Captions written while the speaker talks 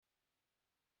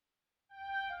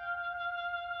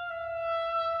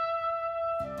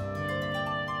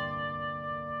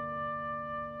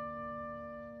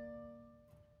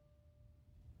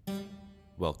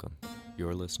Welcome.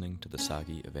 You're listening to the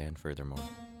Sagi of Anne Furthermore.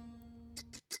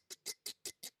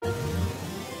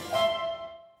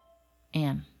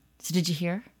 Anne, so did you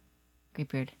hear?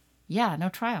 Greybeard, yeah, no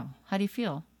trial. How do you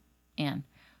feel? Anne,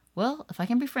 well, if I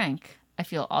can be frank, I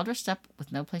feel all dressed up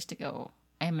with no place to go.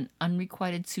 I am an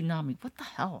unrequited tsunami. What the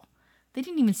hell? They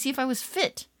didn't even see if I was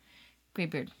fit.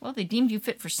 Greybeard, well, they deemed you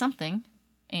fit for something.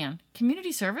 Anne,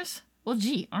 community service? Well,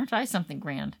 gee, aren't I something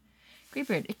grand?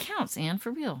 Greybeard, it counts, Anne,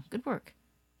 for real. Good work.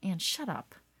 Anne, shut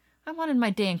up. I wanted my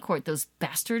day in court, those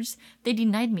bastards. They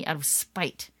denied me out of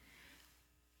spite.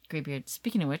 Greybeard,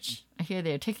 speaking of which, I hear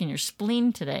they are taking your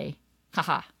spleen today.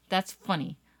 Haha, that's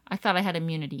funny. I thought I had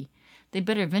immunity. They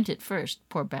better vent it first,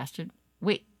 poor bastard.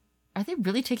 Wait, are they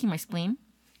really taking my spleen?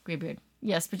 Greybeard,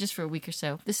 yes, but just for a week or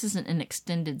so. This isn't an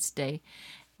extended stay.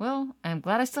 Well, I'm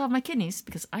glad I still have my kidneys,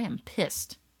 because I am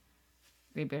pissed.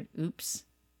 Greybeard, oops.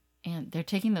 And they're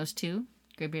taking those too?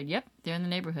 Greybeard, yep, they're in the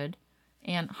neighborhood.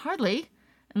 And hardly,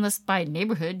 unless by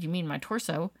neighborhood you mean my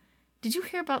torso. Did you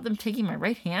hear about them taking my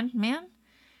right hand, man?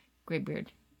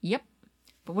 Greybeard, yep.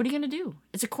 But what are you going to do?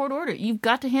 It's a court order. You've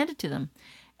got to hand it to them.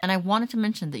 And I wanted to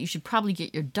mention that you should probably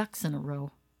get your ducks in a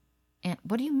row. And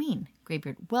what do you mean?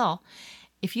 Greybeard, well,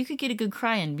 if you could get a good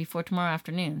cry in before tomorrow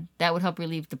afternoon, that would help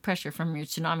relieve the pressure from your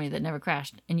tsunami that never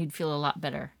crashed, and you'd feel a lot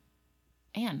better.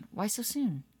 Anne, why so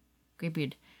soon?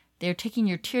 Greybeard, they are taking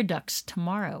your tear ducts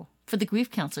tomorrow for the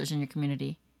grief counselors in your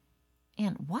community.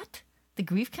 And what? The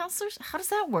grief counselors? How does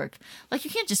that work? Like,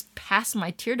 you can't just pass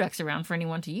my tear ducts around for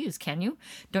anyone to use, can you?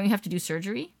 Don't you have to do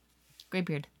surgery?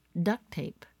 Greybeard, duct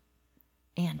tape.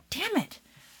 And damn it!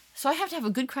 So I have to have a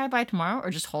good cry by tomorrow, or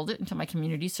just hold it until my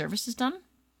community service is done?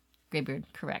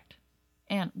 Greybeard, correct.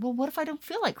 And, well, what if I don't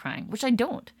feel like crying? Which I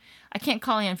don't. I can't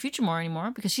call Anne Futuremore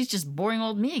anymore because she's just boring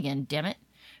old me again, damn it.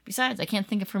 Besides, I can't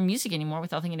think of her music anymore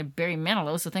without thinking of Barry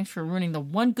Manilow, so thanks for ruining the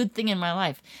one good thing in my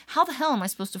life. How the hell am I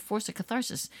supposed to force a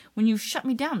catharsis when you've shut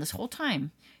me down this whole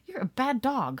time? You're a bad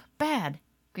dog. Bad.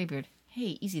 Greybeard,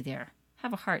 hey, easy there.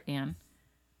 Have a heart, Anne.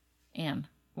 Anne,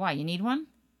 why, you need one?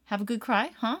 Have a good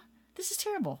cry, huh? This is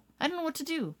terrible. I don't know what to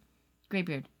do.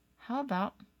 Greybeard, how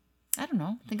about, I don't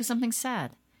know, think of something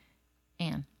sad.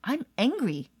 Anne, I'm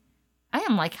angry. I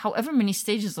am like however many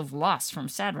stages of loss from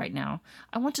sad right now.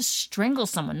 I want to strangle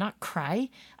someone, not cry.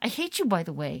 I hate you, by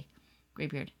the way.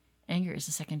 Greybeard, anger is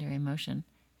a secondary emotion.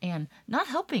 Anne, not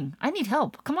helping. I need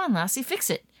help. Come on, Lassie, fix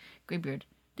it. Greybeard,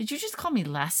 did you just call me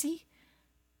Lassie?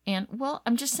 Anne, well,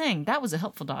 I'm just saying, that was a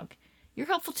helpful dog. You're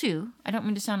helpful too. I don't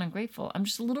mean to sound ungrateful. I'm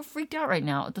just a little freaked out right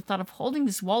now at the thought of holding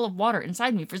this wall of water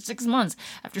inside me for 6 months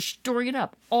after storing it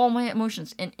up, all my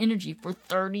emotions and energy for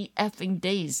 30 effing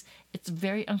days. It's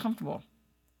very uncomfortable.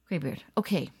 Greybeard,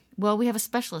 okay. Well, we have a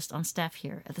specialist on staff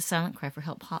here at the Silent Cry for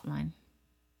Help hotline.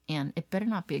 And it better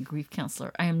not be a grief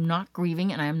counselor. I am not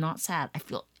grieving and I am not sad. I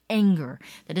feel anger.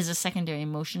 That is a secondary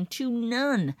emotion to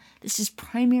none. This is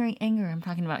primary anger I'm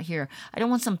talking about here. I don't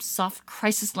want some soft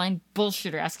crisis line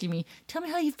bullshitter asking me, tell me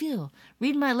how you feel.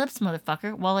 Read my lips,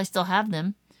 motherfucker, while I still have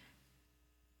them.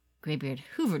 Greybeard,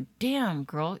 Hoover, damn,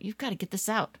 girl, you've got to get this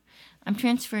out. I'm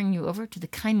transferring you over to the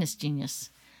kindness genius.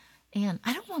 And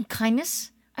I don't want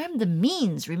kindness. I am the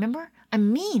means, remember?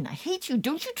 I'm mean. I hate you.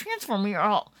 Don't you transform me or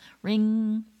I'll...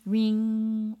 Ring,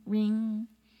 ring, ring.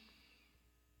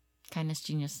 Kindness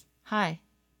genius. Hi.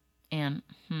 Anne.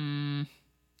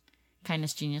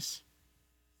 Kindness genius.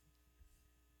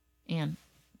 Anne.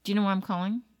 Do you know why I'm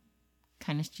calling?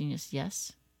 Kindness genius.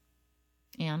 Yes.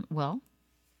 Anne. Well.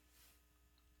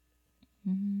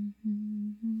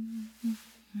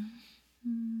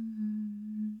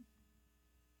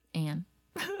 Anne.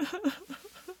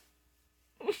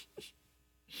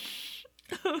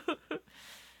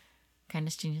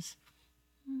 Kindness genius.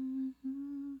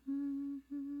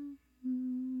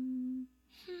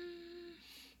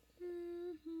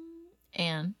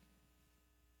 Anne.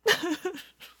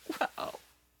 Wow.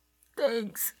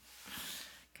 Thanks.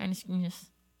 Kindness genius.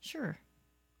 Sure.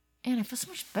 And I feel so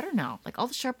much better now. Like all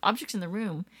the sharp objects in the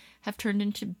room have turned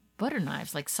into butter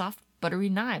knives, like soft, buttery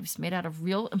knives made out of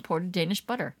real imported Danish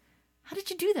butter. How did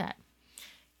you do that?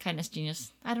 Kindness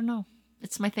genius. I don't know.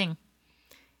 It's my thing.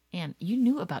 And you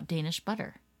knew about Danish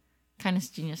butter. Kindness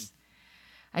genius.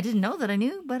 I didn't know that I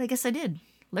knew, but I guess I did.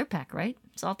 Lurpak, right?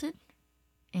 Salted?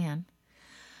 And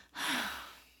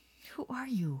who are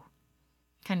you?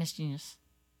 Kindness genius.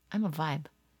 I'm a vibe.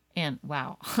 And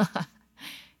wow.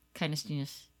 Kindness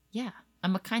genius. Yeah,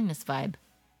 I'm a kindness vibe.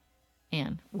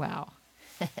 And wow.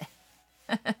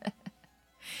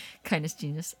 Kindness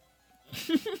genius.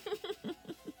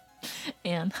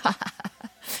 And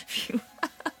phew.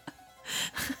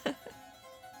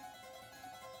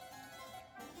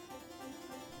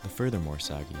 Furthermore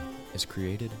Sagi is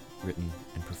created, written,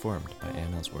 and performed by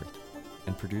Ann Ellsworth,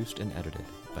 and produced and edited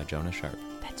by Jonah Sharp.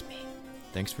 That's me.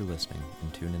 Thanks for listening,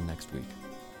 and tune in next week.